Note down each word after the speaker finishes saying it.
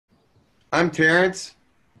I'm Terence.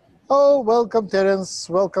 Oh, welcome, Terence.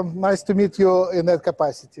 Welcome. Nice to meet you in that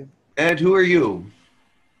capacity. And who are you?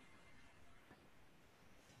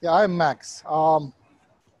 Yeah, I'm Max.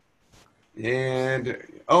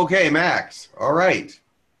 Okay, Max. All right.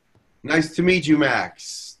 Nice to meet you,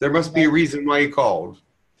 Max. There must be a reason why you called.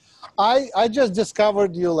 I just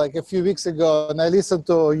discovered you like a few weeks ago, and I listened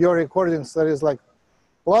to your recordings. There is like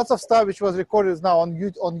lots of stuff which was recorded now on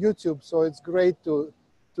YouTube, so it's great to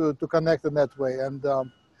connect in that way. And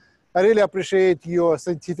I really appreciate your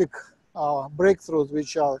scientific breakthroughs,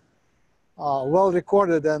 which are well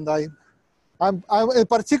recorded. And I'm in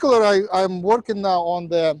particular, I'm working now on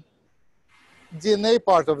the DNA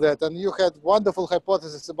part of that, and you had wonderful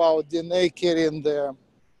hypothesis about DNA carrying the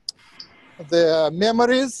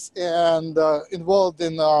memories and involved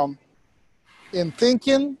in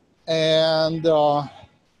thinking, and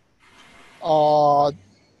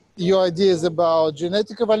your ideas about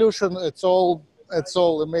genetic evolution. It's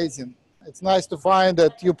all amazing. It's nice to find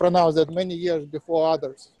that you pronounced that many years before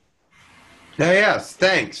others. Yes,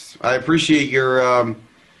 thanks. I appreciate your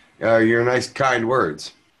nice, kind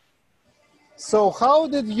words. So how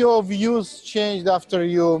did your views change after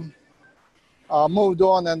you moved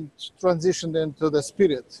on and transitioned into the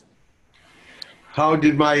spirit? How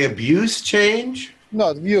did my abuse change?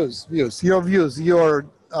 No, views. Your views.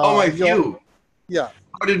 My view. Yeah.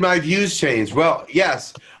 How did my views change? Well,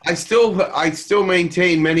 yes, I still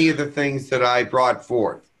maintain many of the things that I brought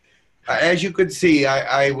forth. As you could see,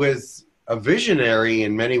 I was a visionary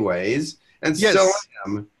in many ways, and Yes. still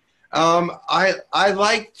am. I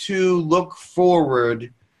like to look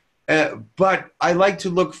forward, but I like to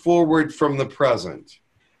look forward from the present.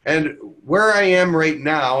 And where I am right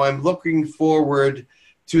now, I'm looking forward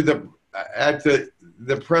to the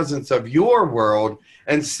presence of your world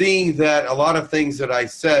and seeing that a lot of things that I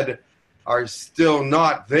said are still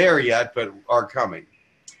not there yet, but are coming.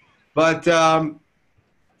 But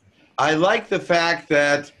I like the fact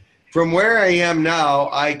that from where I am now,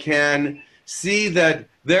 I can see that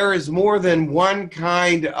there is more than one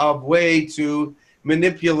kind of way to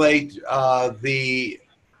manipulate the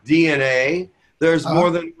DNA. There's more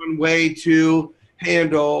than one way to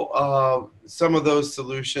handle some of those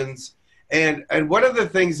solutions. And one of the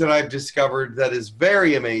things that I've discovered that is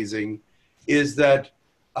very amazing is that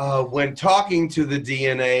when talking to the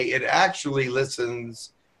DNA, it actually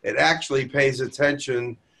listens, it actually pays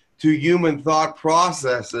attention to human thought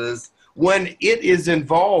processes. When it is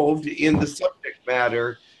involved in the subject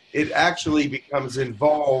matter, it actually becomes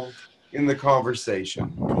involved in the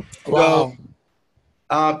conversation. Wow.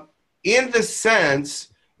 So, in the sense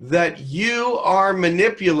that you are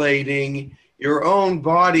manipulating your own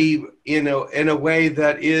body in a way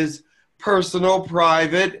that is personal,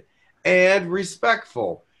 private, and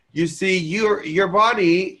respectful. You see, your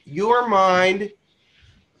body, your mind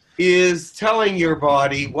is telling your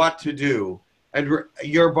body what to do, and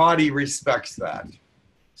your body respects that.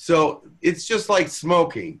 So it's just like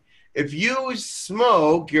smoking. If you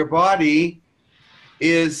smoke, your body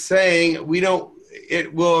is saying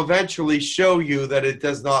it will eventually show you that it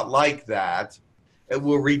does not like that. It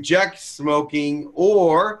will reject smoking,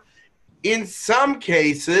 or in some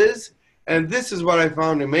cases, and this is what I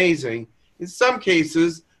found amazing, in some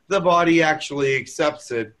cases, the body actually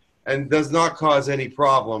accepts it and does not cause any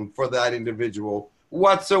problem for that individual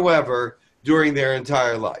whatsoever during their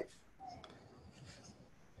entire life.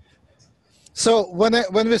 So when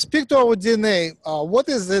we speak to our DNA, what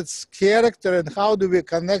is its character and how do we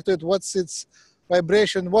connect it? What's its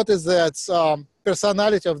vibration? What is its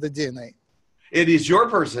personality of the DNA? It is your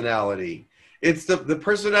personality. It's the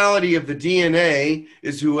personality of the DNA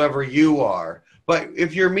is whoever you are. But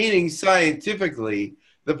if you're meaning scientifically,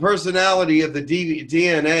 the personality of the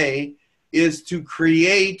DNA is to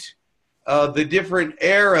create the different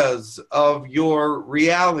eras of your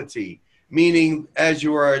reality. Meaning, as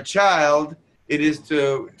you are a child, it is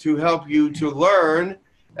to help you to learn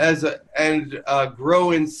and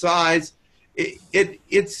grow in size.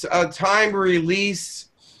 It's a time release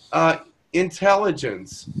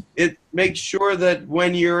intelligence. It makes sure that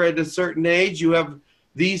when you're at a certain age, you have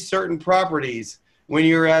these certain properties. When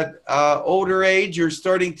you're at older age, you're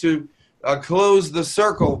starting to close the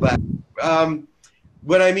circle back.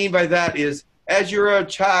 What I mean by that is, as you're a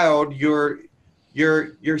child, you're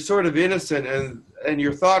sort of innocent, and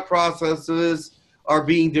your thought processes are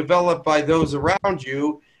being developed by those around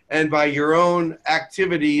you and by your own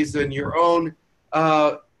activities and your own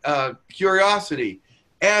curiosity.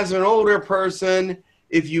 As an older person,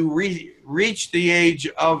 if you reach the age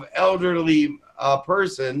of elderly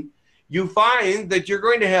person, you find that you're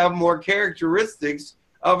going to have more characteristics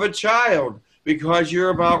of a child because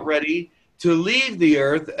you're about ready to leave the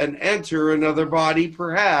earth and enter another body,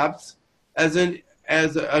 perhaps as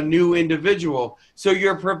a new individual. So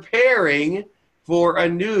you're preparing for a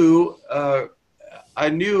new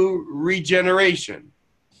regeneration.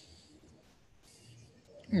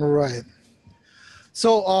 Right.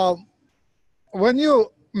 So when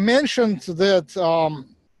you mentioned that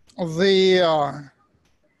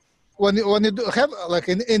when you have like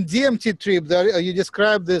in DMT trip, there you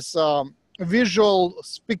describe this visual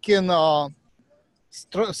speaking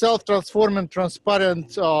self-transforming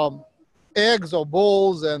transparent eggs or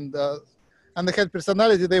balls, and they had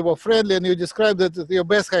personality. They were friendly, and you described that your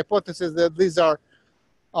best hypothesis that these are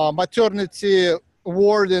maternity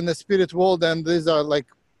world in the spirit world, and these are like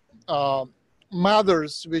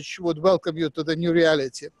mothers which would welcome you to the new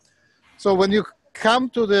reality. So when you come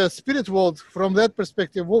to the spirit world from that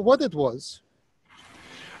perspective, what it was?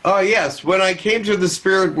 Yes, when I came to the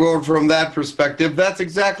spirit world from that perspective, that's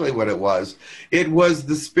exactly what it was. It was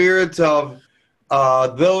the spirits of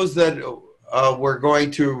those that were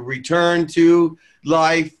going to return to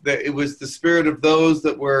life. It was the spirit of those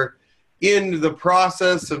that were in the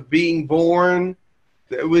process of being born.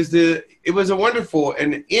 It was a wonderful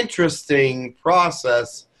and interesting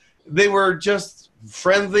process. They were just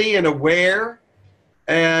friendly and aware,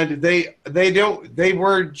 and they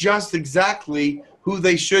were just exactly who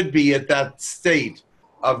they should be at that state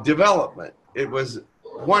of development. It was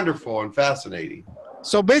wonderful and fascinating.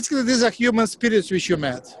 So basically, these are human spirits which you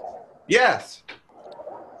met. Yes.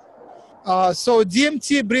 So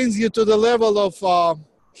DMT brings you to the level of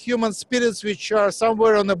human spirits which are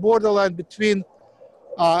somewhere on the borderline between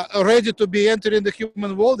ready to be entered in the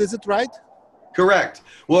human world. Is it right? Correct.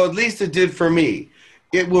 Well, at least it did for me.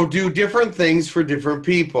 It will do different things for different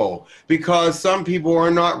people, because some people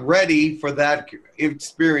are not ready for that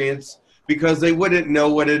experience because they wouldn't know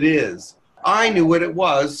what it is. I knew what it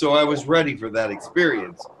was, so I was ready for that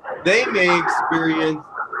experience. They may experience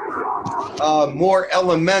more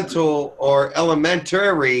elemental or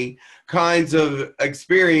elementary kinds of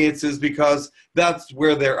experiences because that's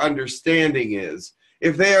where their understanding is.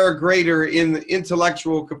 If they are greater in the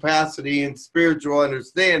intellectual capacity and spiritual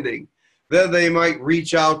understanding, then they might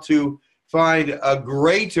reach out to find a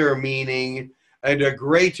greater meaning and a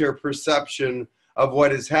greater perception of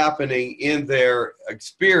what is happening in their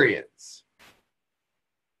experience.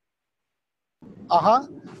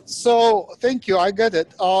 So thank you, I get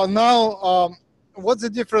it. Now, what's the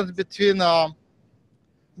difference between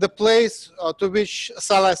the place to which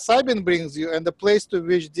psilocybin brings you and the place to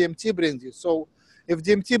which DMT brings you? So if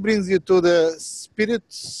DMT brings you to the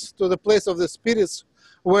spirits, to the place of the spirits,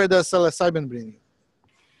 where does psilocybin bring you?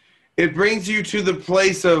 It brings you to the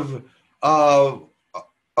place of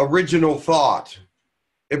original thought.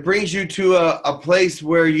 It brings you to a place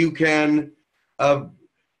where you can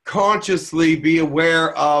consciously be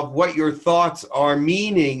aware of what your thoughts are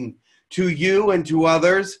meaning to you and to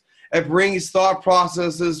others. It brings thought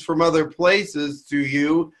processes from other places to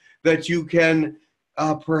you that you can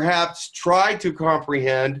perhaps try to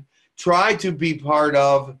comprehend, try to be part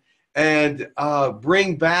of, and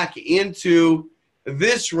bring back into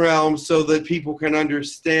this realm so that people can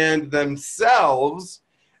understand themselves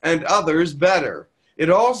and others better. It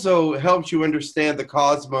also helps you understand the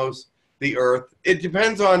cosmos, the earth. It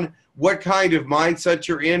depends on what kind of mindset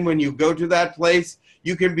you're in when you go to that place.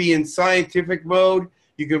 You can be in scientific mode,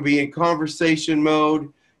 you can be in conversation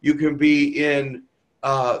mode, you can be in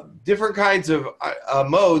different kinds of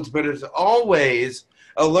modes, but it's always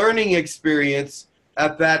a learning experience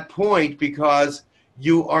at that point, because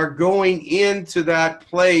you are going into that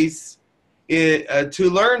place to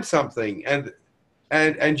learn something,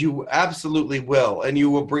 and you absolutely will, and you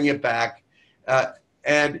will bring it back.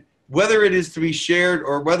 And whether it is to be shared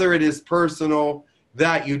or whether it is personal,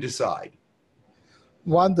 that you decide.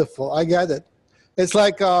 Wonderful, I get it. It's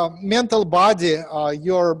like a mental body.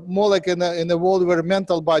 You're more like in a world where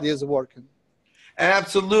mental body is working.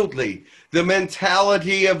 Absolutely. The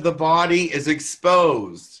mentality of the body is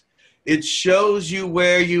exposed. It shows you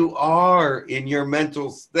where you are in your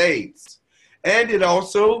mental states. And it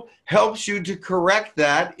also helps you to correct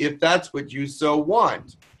that if that's what you so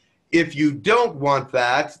want. If you don't want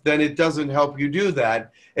that, then it doesn't help you do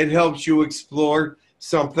that. It helps you explore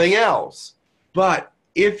something else. But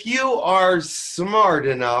if you are smart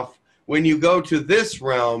enough, when you go to this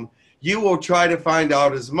realm, you will try to find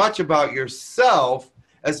out as much about yourself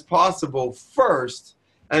as possible first,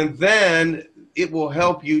 and then it will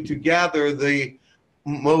help you to gather the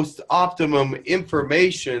most optimum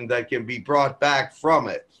information that can be brought back from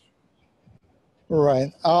it.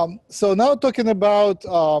 Right. So now talking about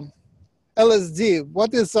LSD,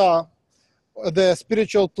 what is the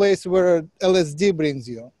spiritual place where LSD brings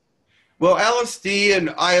you? Well, LSD and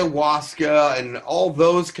ayahuasca and all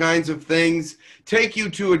those kinds of things take you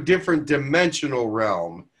to a different dimensional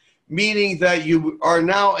realm, meaning that you are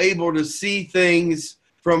now able to see things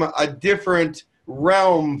from a different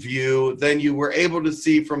realm view than you were able to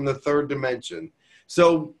see from the third dimension.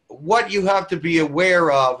 So what you have to be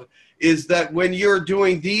aware of is that when you're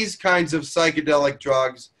doing these kinds of psychedelic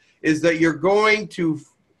drugs, is that you're going to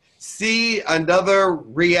see another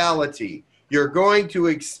reality. You're going to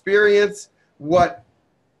experience what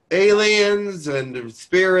aliens and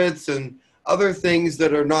spirits and other things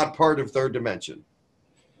that are not part of third dimension.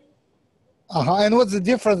 And what's the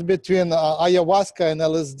difference between ayahuasca and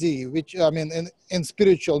LSD, which, I mean, in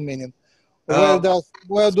spiritual meaning?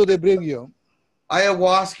 Where do they bring you?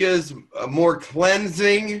 Ayahuasca is more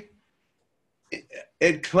cleansing.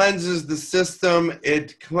 It cleanses the system.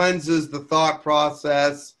 It cleanses the thought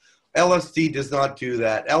process. LSD does not do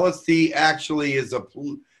that. LSD actually is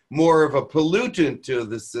more of a pollutant to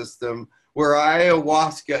the system, where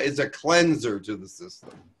ayahuasca is a cleanser to the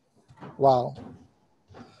system. Wow.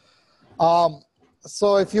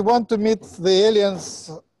 So if you want to meet the aliens,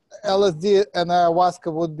 LSD and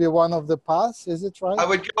ayahuasca would be one of the paths, is it right? I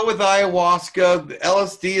would go with ayahuasca. The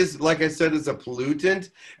LSD is, like I said, is a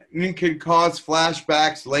pollutant. It can cause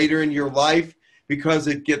flashbacks later in your life because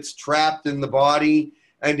it gets trapped in the body,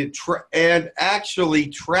 and actually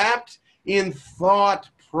trapped in thought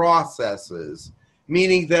processes,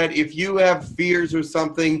 meaning that if you have fears or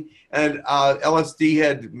something and LSD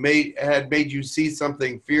had made you see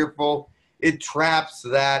something fearful, it traps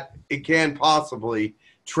that. It can possibly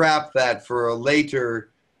trap that for a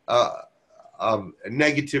later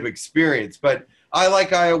negative experience. But I like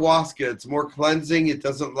ayahuasca. It's more cleansing. It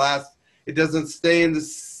doesn't last. It doesn't stay in the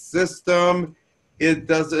system. It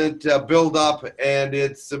doesn't build up, and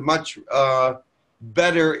it's much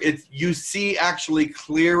better. You see actually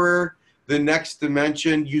clearer the next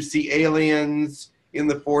dimension. You see aliens in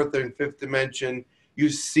the fourth and fifth dimension. You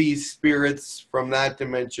see spirits from that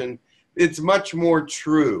dimension. It's much more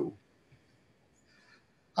true.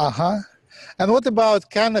 And what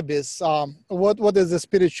about cannabis? What is the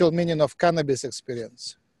spiritual meaning of cannabis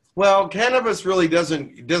experience? Well, cannabis really does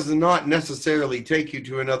not necessarily take you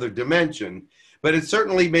to another dimension, but it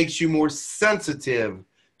certainly makes you more sensitive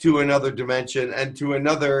to another dimension and to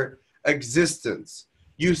another existence.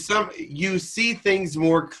 You see things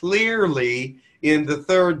more clearly in the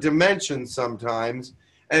third dimension sometimes,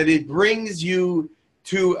 and it brings you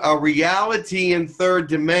to a reality in third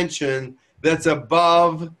dimension that's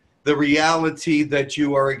above the reality that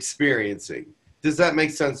you are experiencing. Does that make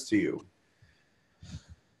sense to you?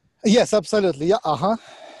 Yes, absolutely. Yeah.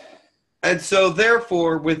 And so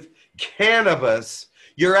therefore, with cannabis,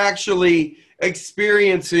 you're actually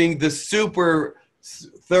experiencing the super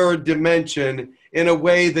third dimension in a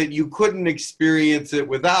way that you couldn't experience it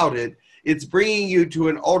without it. It's bringing you to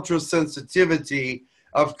an ultra sensitivity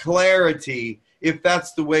of clarity, if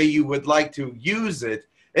that's the way you would like to use it.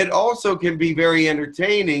 It also can be very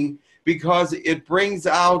entertaining because it brings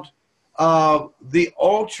out the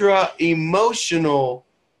ultra emotional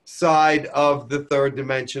side of the third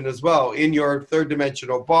dimension as well in your third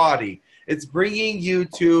dimensional body. It's bringing you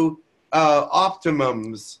to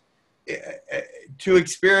optimums, to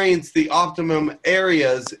experience the optimum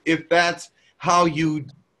areas, if that's how you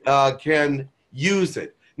can use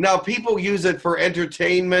it. Now, people use it for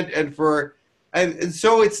entertainment and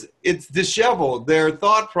so it's disheveled. Their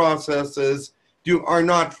thought processes are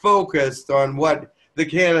not focused on what the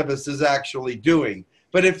cannabis is actually doing.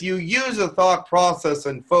 But if you use a thought process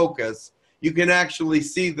and focus, you can actually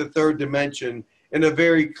see the third dimension in a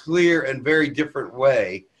very clear and very different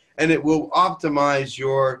way, and it will optimize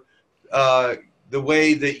your the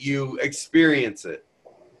way that you experience it.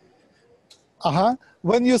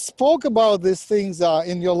 When you spoke about these things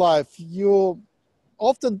in your life, you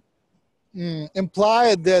often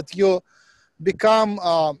implied that you become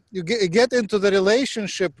you get into a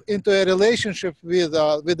relationship with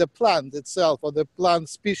the plant itself, or the plant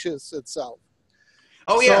species itself.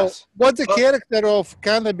 Oh, so yes. What's the character of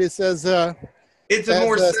cannabis as a? It's a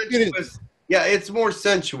more sensuous. Yeah, it's more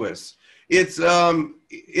sensuous. It's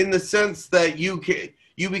in the sense that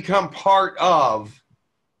you become part of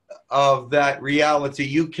that reality.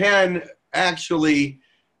 You can actually.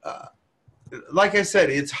 Like I said,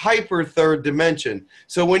 it's hyper third dimension.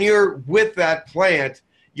 So when you're with that plant,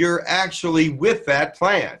 you're actually with that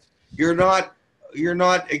plant. You're not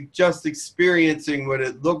just experiencing what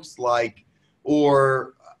it looks like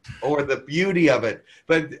or the beauty of it,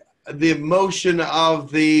 but the emotion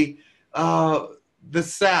of the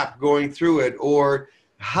sap going through it, or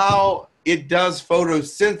how it does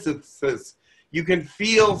photosynthesis. You can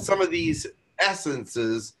feel some of these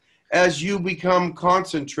essences as you become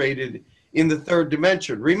concentrated in the third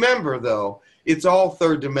dimension. Remember, though, it's all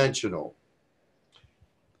third dimensional.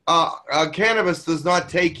 Cannabis does not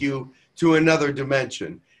take you to another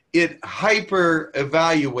dimension. It hyper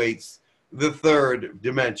evaluates the third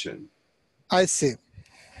dimension. I see.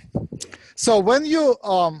 So when you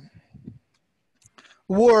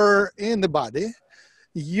were in the body,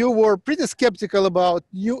 you were pretty skeptical about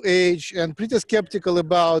New Age and pretty skeptical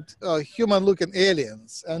about human-looking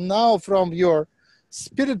aliens. And now from your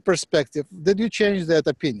spirit perspective, did you change that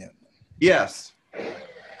opinion? Yes.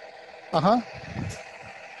 Uh-huh.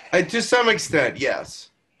 To some extent, yes.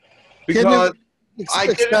 Because I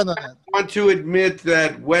didn't want to admit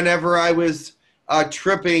that whenever I was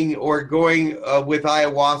tripping or going with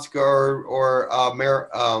ayahuasca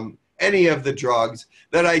or any of the drugs,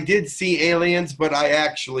 that I did see aliens, but I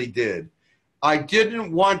actually did. I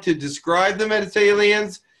didn't want to describe them as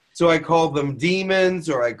aliens, so I called them demons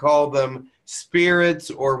or I called them spirits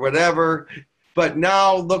or whatever. But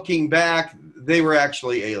now looking back, they were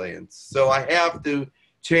actually aliens. So I have to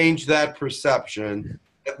change that perception.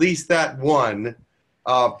 At least that one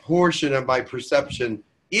portion of my perception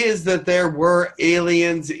is that there were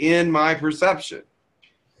aliens in my perception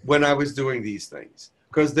when I was doing these things,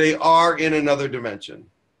 because they are in another dimension,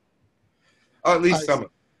 or at least some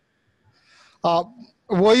of them.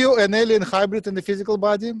 Were you an alien hybrid in the physical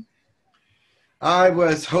body? I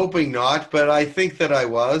was hoping not, but I think that I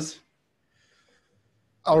was.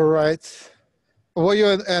 All right. Were you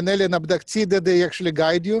an alien abductee? Did they actually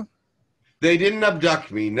guide you? They didn't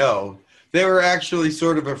abduct me, no. They were actually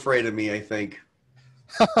sort of afraid of me, I think.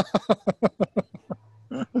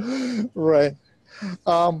 Right.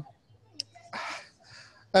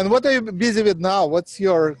 And what are you busy with now? What's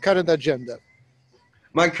your current agenda?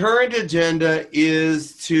 My current agenda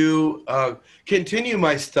is to continue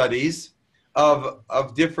my studies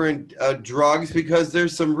of different drugs, because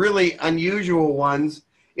there's some really unusual ones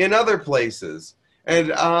in other places.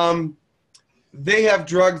 And they have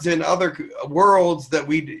drugs in other worlds that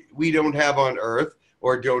we don't have on Earth,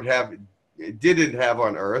 or didn't have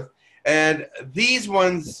on Earth. And these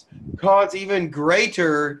ones cause even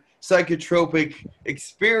greater psychotropic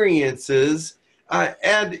experiences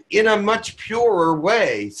and in a much purer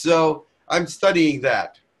way. So I'm studying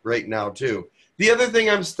that right now too. The other thing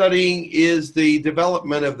I'm studying is the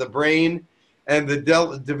development of the brain and the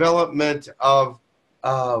development of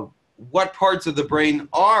what parts of the brain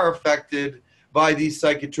are affected by these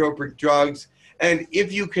psychotropic drugs. And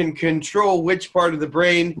if you can control which part of the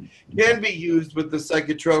brain can be used with the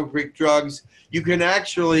psychotropic drugs, you can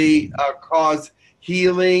actually cause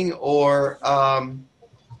healing or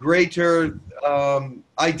greater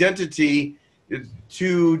identity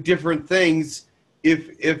to different things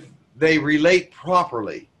if they relate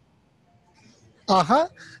properly. Uh-huh.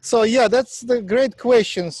 So yeah, that's the great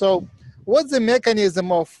question. So what's the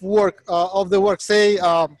mechanism of work say,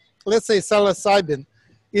 let's say psilocybin?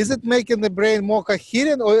 Is it making the brain more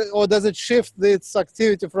coherent, or does it shift its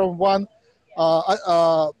activity from one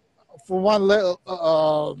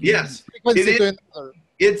yes, frequency to another?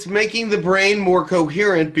 It's making the brain more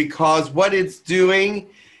coherent, because what it's doing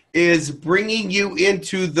is bringing you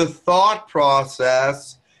into the thought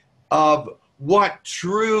process of what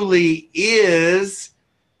truly is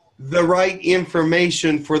the right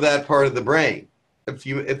information for that part of the brain,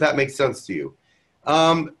 if that makes sense to you.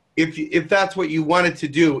 If that's what you want it to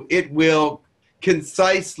do, it will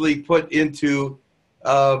concisely put into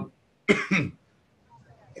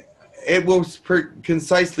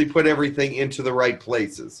concisely put everything into the right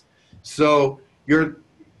places. So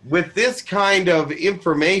with this kind of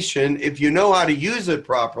information, if you know how to use it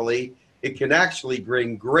properly, it can actually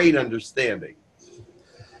bring great understanding.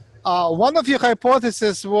 One of your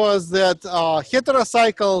hypotheses was that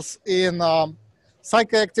heterocycles in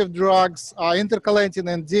psychoactive drugs are intercalating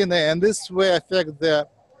in DNA, and this way affect their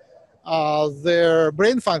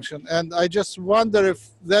brain function. And I just wonder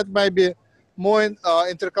if that might be more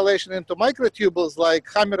intercalation into microtubules, like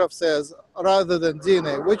Hamirov says, rather than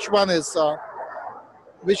DNA. Which one is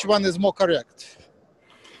more correct?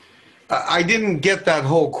 I didn't get that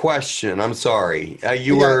whole question. I'm sorry.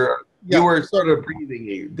 You were sort of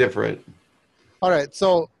breathing different. All right.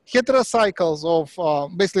 So heterocycles of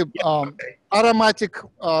basically aromatic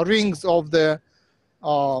rings of the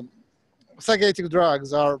psychoactive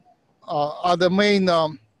drugs are the main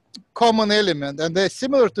common element, and they're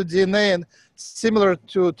similar to DNA and similar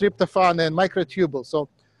to tryptophan and microtubules. So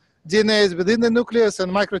DNA is within the nucleus,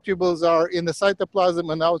 and microtubules are in the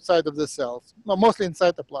cytoplasm and outside of the cells, mostly in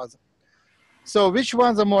cytoplasm. So which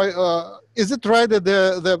ones are more, is it right that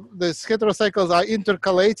the heterocycles are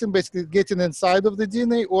intercalating, basically getting inside of the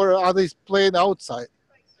DNA, or are they playing outside?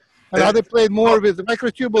 And are they playing more with the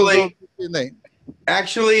microtubules or with DNA?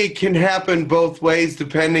 Actually, it can happen both ways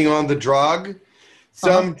depending on the drug.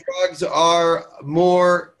 Some drugs are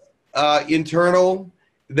more internal.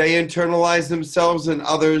 They internalize themselves, and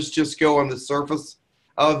others just go on the surface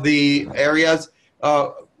of the areas.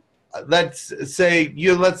 Let's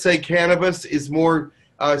say cannabis is more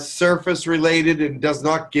surface related and does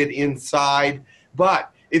not get inside.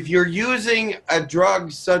 But if you're using a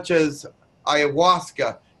drug such as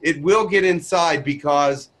ayahuasca, it will get inside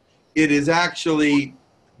because it is actually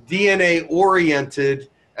DNA oriented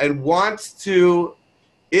and wants to.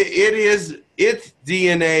 Its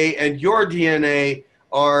DNA and your DNA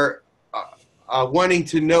are wanting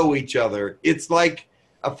to know each other. It's like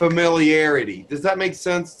a familiarity. Does that make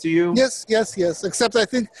sense to you? Yes, yes, yes. Except I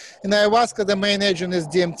think in ayahuasca the main agent is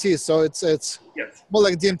DMT, so it's more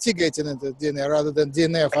like DMT getting into DNA rather than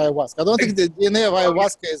DNA of ayahuasca. I don't think the DNA of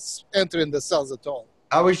ayahuasca is entering the cells at all.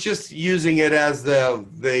 I was just using it as the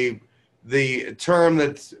term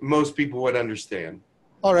that most people would understand.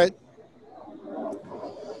 All right.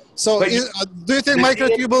 So do you think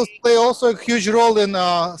microtubules play also a huge role in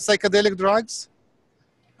psychedelic drugs?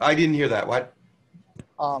 I didn't hear that. What?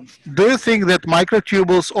 Do you think that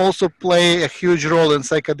microtubules also play a huge role in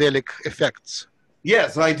psychedelic effects?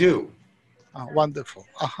 Yes, I do. Oh, wonderful.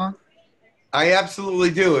 I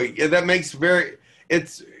absolutely do. That makes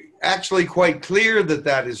it's actually quite clear that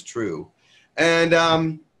that is true.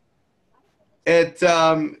 And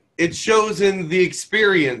it shows in the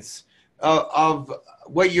experience of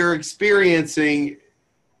what you're experiencing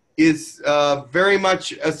is very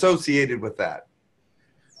much associated with that.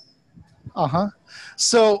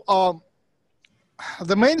 So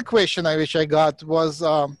the main question which I got was,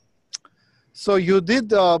 so you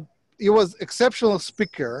was exceptional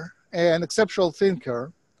speaker and exceptional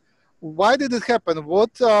thinker. Why did it happen?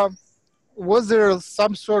 What was there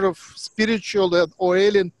some sort of spiritual or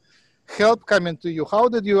alien help coming to you? How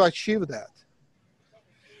did you achieve that?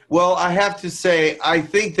 Well, I have to say, I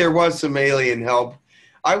think there was some alien help.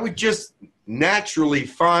 I would just naturally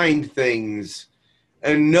find things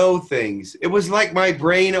and know things. It was like my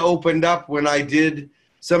brain opened up when I did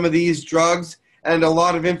some of these drugs, and a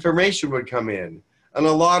lot of information would come in, and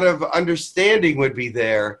a lot of understanding would be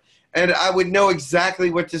there, and I would know exactly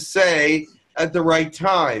what to say at the right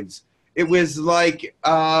times. It was like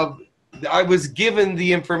I was given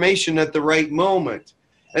the information at the right moment.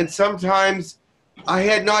 And sometimes I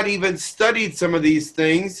had not even studied some of these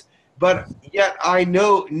things, but yet I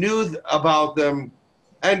knew about them,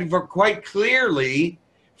 and for quite clearly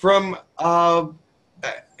from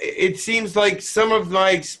it seems like some of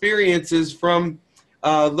my experiences from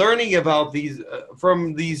learning about these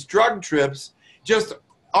from these drug trips just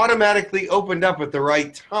automatically opened up at the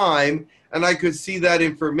right time, and I could see that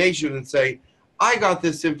information and say, I got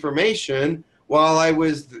this information while I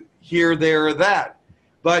was here, there, or that.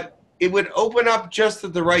 But it would open up just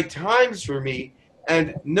at the right times for me,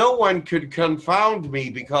 and no one could confound me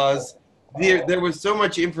because there was so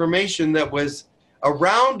much information that was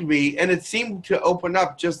around me, and it seemed to open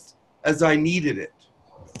up just as I needed it.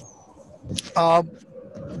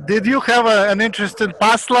 Did you have an interest in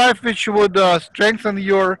past life which would strengthen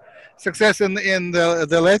your success in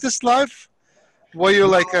the latest life? Were you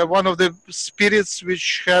like one of the spirits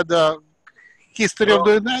which had a history of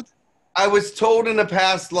doing that? I was told in a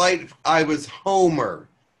past life I was Homer.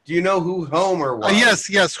 Do you know who Homer was?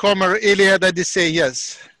 Yes, Homer, Iliad, Odyssey,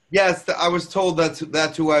 yes. Yes, I was told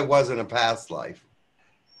that's who I was in a past life.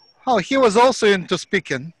 Oh, he was also into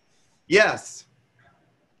speaking. Yes.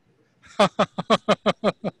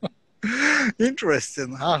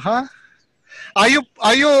 Interesting. Are you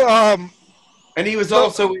and he was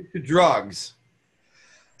also into drugs.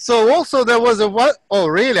 So also there was a what? Oh,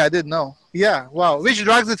 really? I didn't know. Yeah. Wow. Which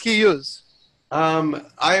drugs did he use? I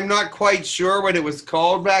am not quite sure what it was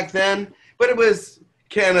called back then, but it was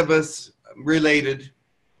cannabis related.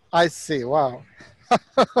 I see. Wow.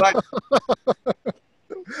 But,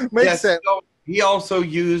 Makes sense. So he also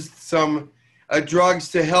used some drugs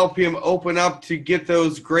to help him open up to get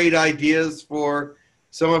those great ideas for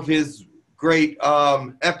some of his great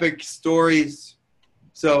epic stories.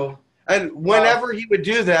 So, and whenever he would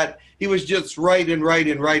do that, he was just write. So,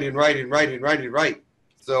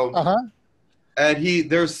 and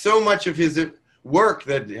there's so much of his work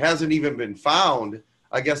that hasn't even been found.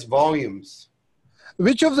 I guess volumes.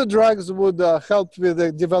 Which of the drugs would help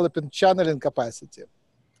with developing channeling capacity?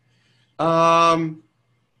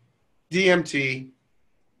 DMT.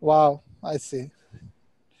 Wow, I see.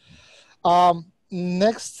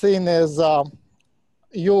 Next thing is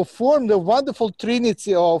you formed a wonderful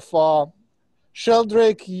trinity of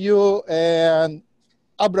Sheldrake, you, and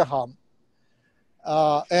Abraham.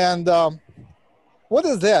 What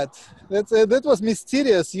is that? That was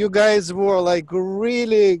mysterious. You guys were like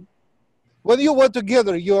really, when you were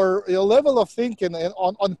together, your level of thinking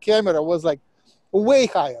on camera was like way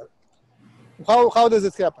higher. How does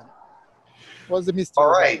it happen? What's the mystery?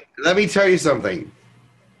 All right, let me tell you something.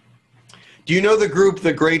 Do you know the group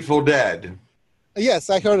The Grateful Dead? Yes,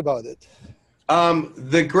 I heard about it.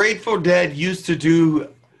 The Grateful Dead used to do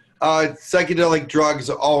psychedelic drugs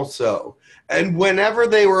also. And whenever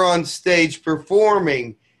they were on stage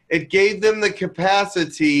performing, it gave them the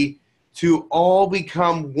capacity to all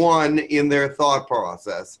become one in their thought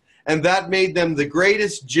process. And that made them the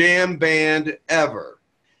greatest jam band ever.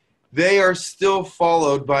 They are still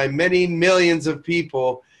followed by many millions of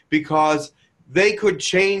people because they could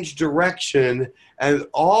change direction and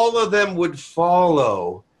all of them would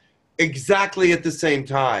follow exactly at the same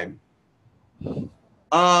time.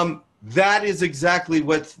 That is exactly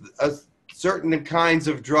what certain kinds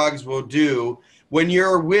of drugs will do. When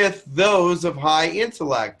you're with those of high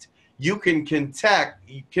intellect, you can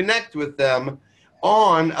connect with them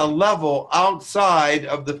on a level outside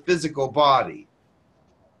of the physical body.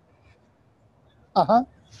 Uh-huh.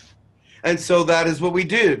 And so that is what we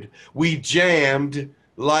did. We jammed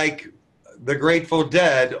like the Grateful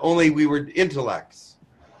Dead, only we were intellects.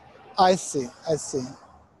 I see.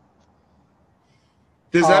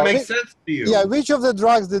 Does that make sense to you? Yeah, which of the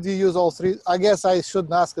drugs did you use all three? I guess I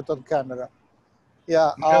shouldn't ask it on camera.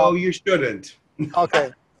 Yeah. No, you shouldn't.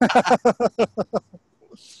 Okay.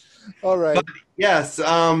 All right. But yes,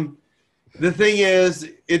 the thing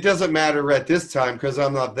is, it doesn't matter at this time because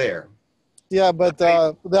I'm not there. Yeah, but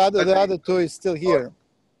the other two is still here.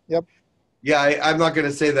 Yep. Yeah, I'm not going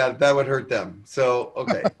to say that. That would hurt them. So,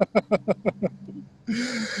 okay.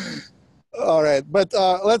 All right, but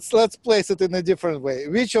let's place it in a different way.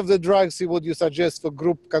 Which of the drugs would you suggest for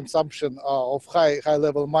group consumption of high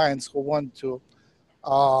level minds who want to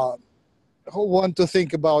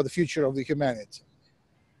think about the future of the humanity?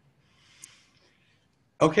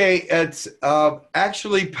 Okay, it's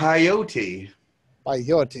actually peyote.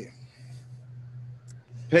 Peyote.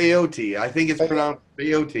 Peyote. I think it's pronounced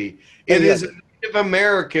peyote. It is a Native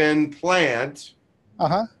American plant,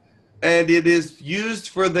 and it is used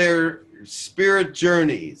for their spirit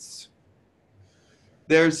journeys.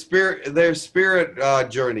 Their spirit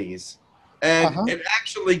journeys, and it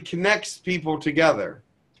actually connects people together.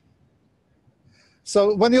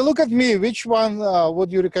 So when you look at me, which one would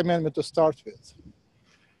you recommend me to start with?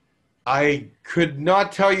 I could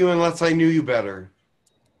not tell you unless I knew you better.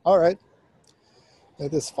 All right.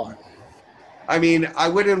 That is fine. I mean, I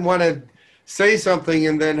wouldn't want to say something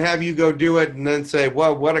and then have you go do it and then say,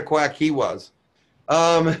 well, what a quack he was.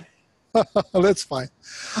 That's fine.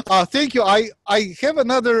 Thank you. I have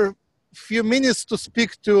another few minutes to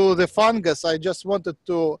speak to the fungus. I just wanted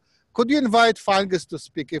to, could you invite fungus to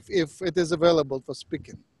speak if it is available for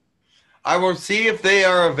speaking? I will see if they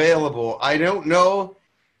are available. I don't know.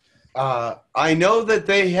 I know that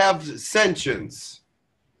they have sentience,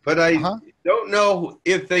 but I don't know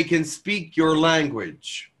if they can speak your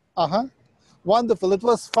language. Wonderful. It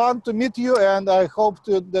was fun to meet you, and I hope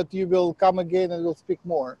that you will come again and we'll speak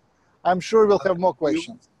more. I'm sure we'll have more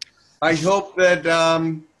questions. I hope that I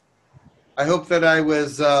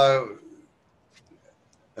was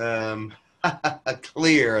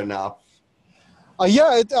clear enough.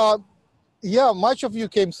 Yeah, much of you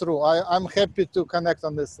came through. I'm happy to connect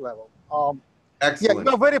on this level. Excellent. Yeah,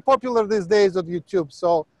 you're very popular these days on YouTube,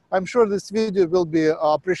 so I'm sure this video will be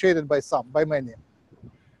appreciated by many.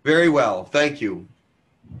 Very well. Thank you.